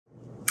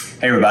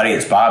Hey everybody,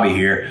 it's Bobby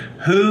here.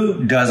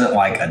 Who doesn't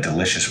like a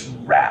delicious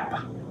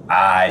wrap?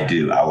 I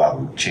do. I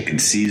love chicken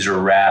Caesar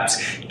wraps,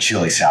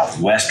 chili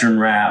Southwestern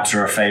wraps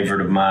are a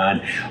favorite of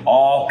mine,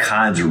 all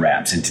kinds of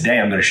wraps. And today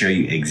I'm going to show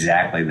you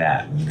exactly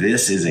that.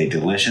 This is a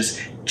delicious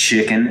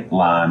chicken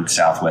lime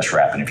Southwest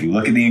wrap. And if you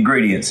look at the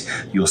ingredients,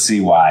 you'll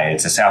see why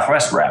it's a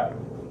Southwest wrap.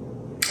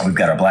 We've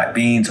got our black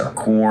beans, our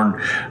corn,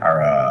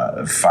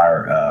 our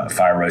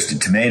fire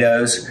roasted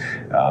tomatoes,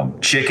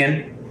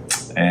 chicken,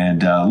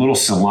 and a little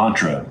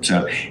cilantro.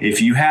 So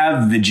if you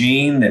have the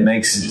gene that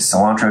makes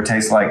cilantro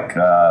taste like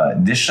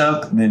dish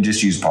soap, then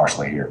just use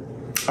parsley here.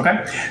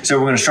 Okay, so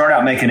we're going to start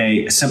out making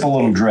a simple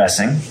little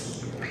dressing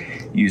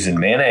using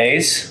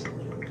mayonnaise,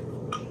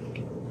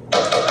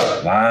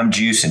 lime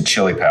juice, and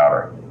chili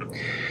powder.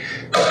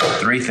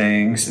 Three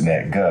things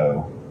that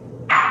go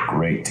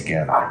great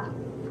together.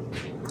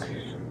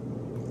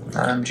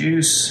 Lime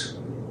juice,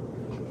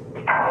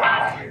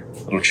 a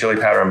little chili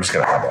powder. I'm just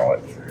going to eyeball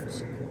it.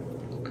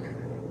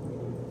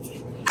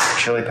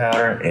 Chili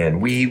powder, and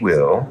we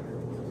will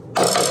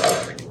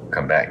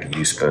come back to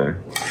you, spoon.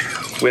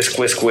 Whisk,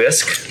 whisk,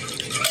 whisk.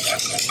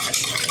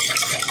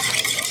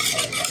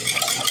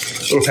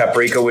 A little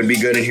paprika would be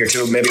good in here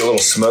too, maybe a little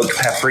smoked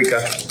paprika.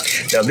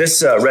 Now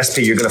this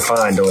recipe you're gonna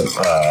find on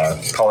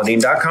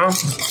pauladeen.com.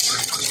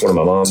 It's one of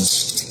my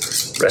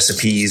mom's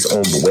recipes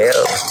on the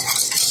web.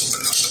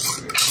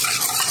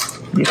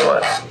 You know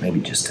what, maybe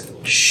just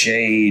a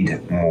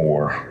shade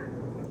more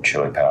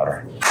chili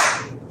powder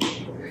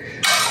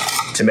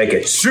to make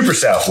it super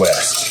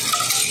Southwest.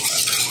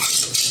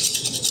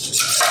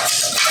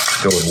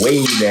 Going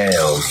way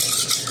down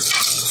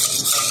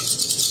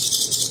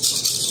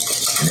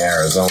in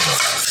Arizona,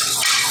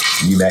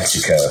 New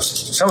Mexico.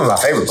 Some of my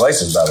favorite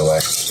places, by the way.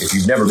 If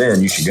you've never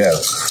been, you should go.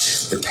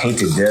 The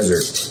Painted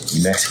Desert,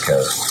 New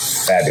Mexico,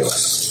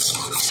 fabulous.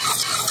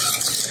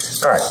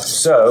 All right,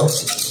 so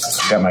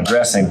I've got my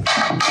dressing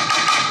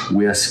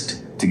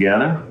whisked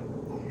together.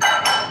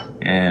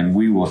 And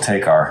we will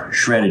take our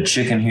shredded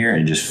chicken here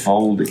and just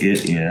fold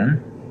it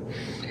in.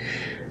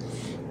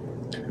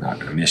 Not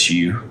gonna miss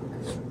you.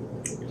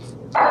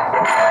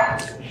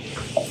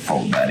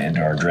 Fold that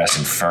into our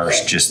dressing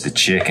first, just the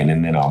chicken,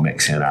 and then I'll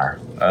mix in our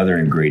other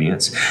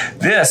ingredients.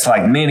 This,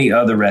 like many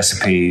other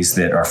recipes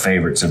that are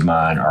favorites of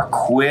mine, are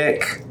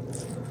quick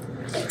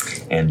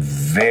and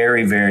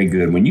very, very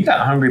good. When you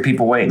got hungry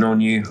people waiting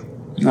on you,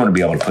 you wanna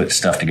be able to put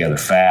stuff together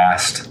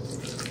fast.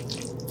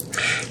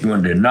 You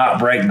want to not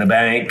break the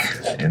bank,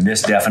 and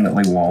this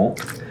definitely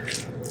won't.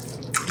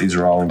 These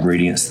are all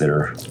ingredients that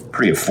are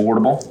pretty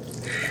affordable,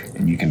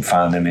 and you can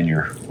find them in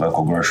your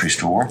local grocery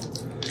store.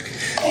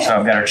 So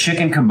I've got our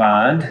chicken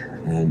combined,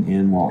 and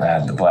in we'll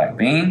add the black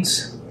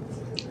beans,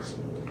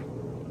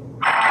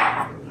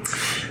 our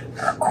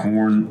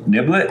corn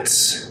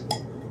niblets.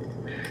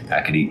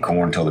 I could eat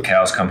corn till the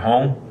cows come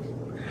home.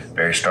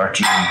 Very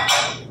starchy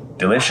and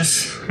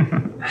delicious.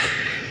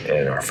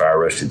 And our fire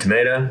roasted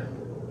tomato.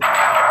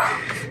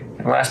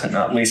 And last but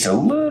not least, a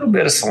little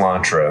bit of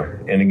cilantro.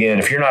 And again,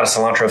 if you're not a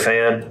cilantro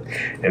fan,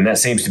 and that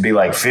seems to be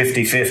like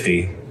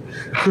 50-50,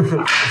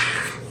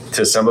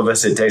 to some of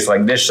us it tastes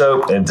like dish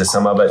soap, and to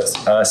some of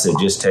us it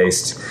just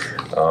tastes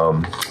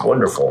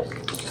wonderful.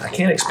 I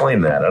can't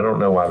explain that. I don't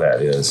know why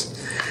that is.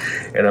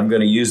 And I'm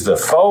going to use the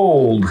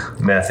fold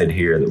method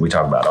here that we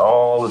talk about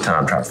all the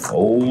time. Try to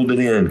fold it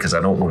in because I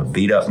don't want to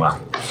beat up I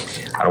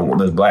don't want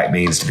those black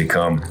beans to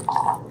become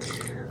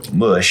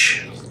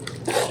mush.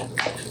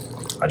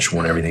 I just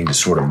want everything to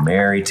sort of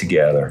marry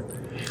together.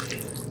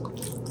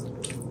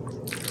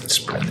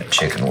 Spread that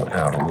chicken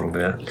out a little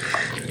bit.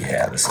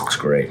 Yeah, this looks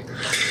great.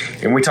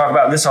 And we talk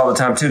about this all the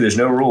time too. There's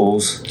no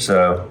rules.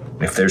 So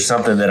if there's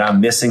something that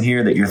I'm missing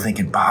here that you're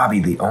thinking,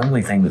 Bobby, the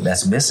only thing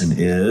that's missing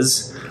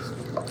is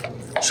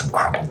some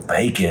crumbled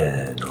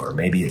bacon, or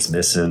maybe it's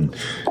missing,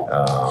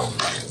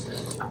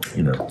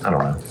 you know, I don't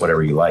know,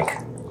 whatever you like.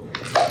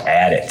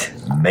 Add it,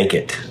 make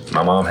it.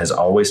 My mom has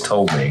always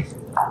told me,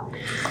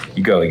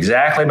 you go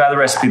exactly by the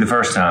recipe the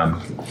first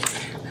time,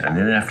 and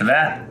then after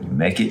that, you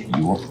make it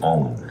your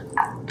own.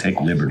 Take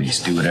liberties,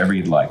 do whatever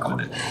you'd like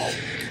with it.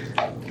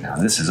 Now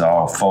this is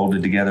all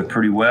folded together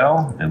pretty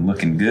well and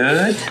looking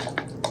good.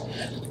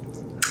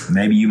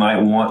 Maybe you might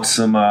want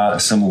some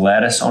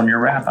lettuce on your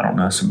wrap. I don't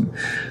know, some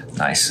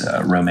nice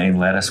romaine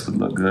lettuce would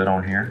look good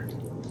on here.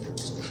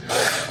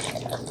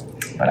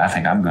 But I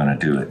think I'm gonna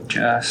do it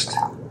just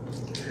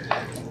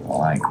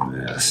like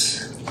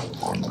this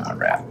on my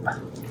wrap.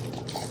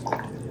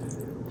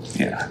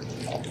 Yeah.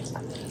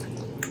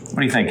 What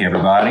do you think,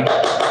 everybody?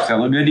 Does that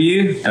look good to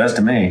you? It does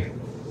to me.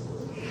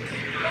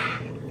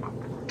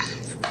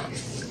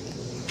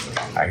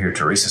 I hear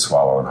Teresa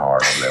swallowing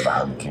hard over there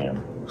behind the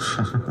camera.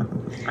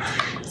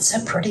 It's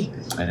so pretty.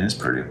 It is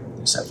pretty.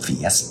 It's a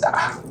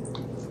fiesta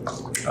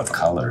of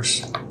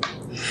colors.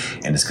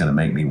 And it's going to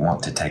make me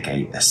want to take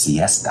a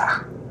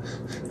siesta.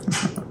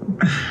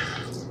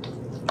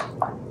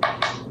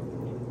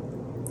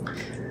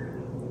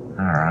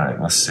 All right,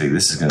 let's see.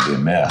 This is going to be a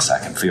mess. I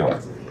can feel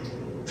it.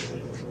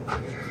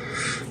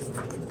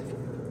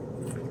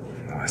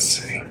 Let's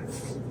see.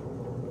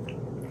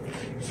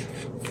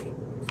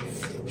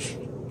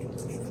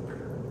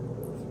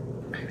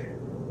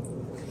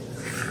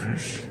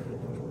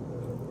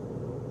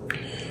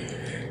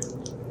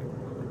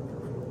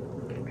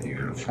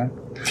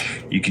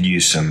 You could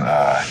use some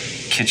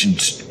kitchen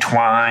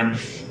twine,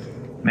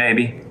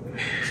 maybe,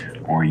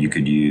 or you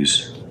could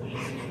use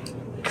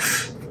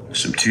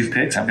some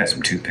toothpicks. I've got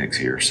some toothpicks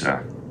here, so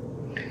I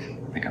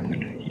think I'm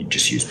gonna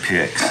just use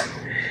picks.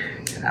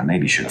 And I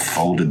maybe should have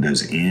folded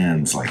those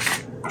ends,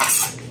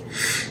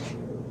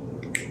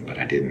 but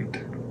I didn't.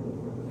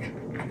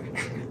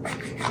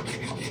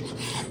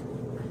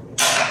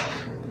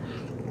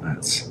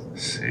 Let's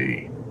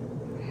see.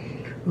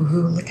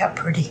 Ooh, look how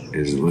pretty.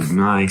 Does it look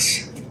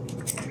nice?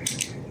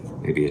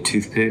 Maybe a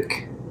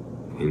toothpick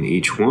in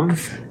each one.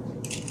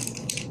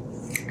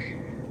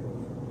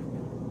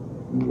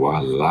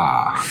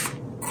 Voila.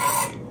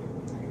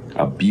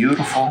 A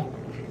beautiful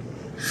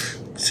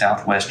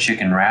Southwest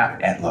chicken wrap.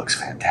 It looks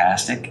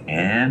fantastic.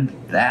 And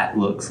that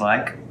looks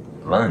like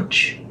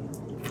lunch.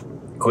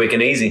 Quick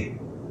and easy.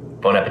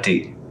 Bon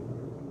appetit.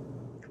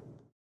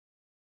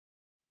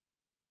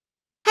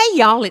 Hey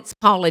y'all, it's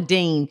Paula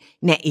Deen.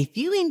 Now, if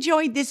you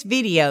enjoyed this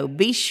video,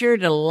 be sure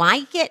to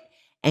like it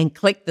and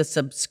click the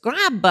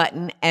subscribe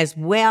button as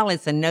well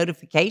as the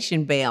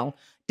notification bell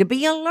to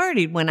be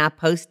alerted when I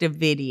post a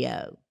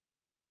video.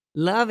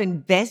 Love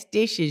and best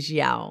dishes,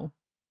 y'all.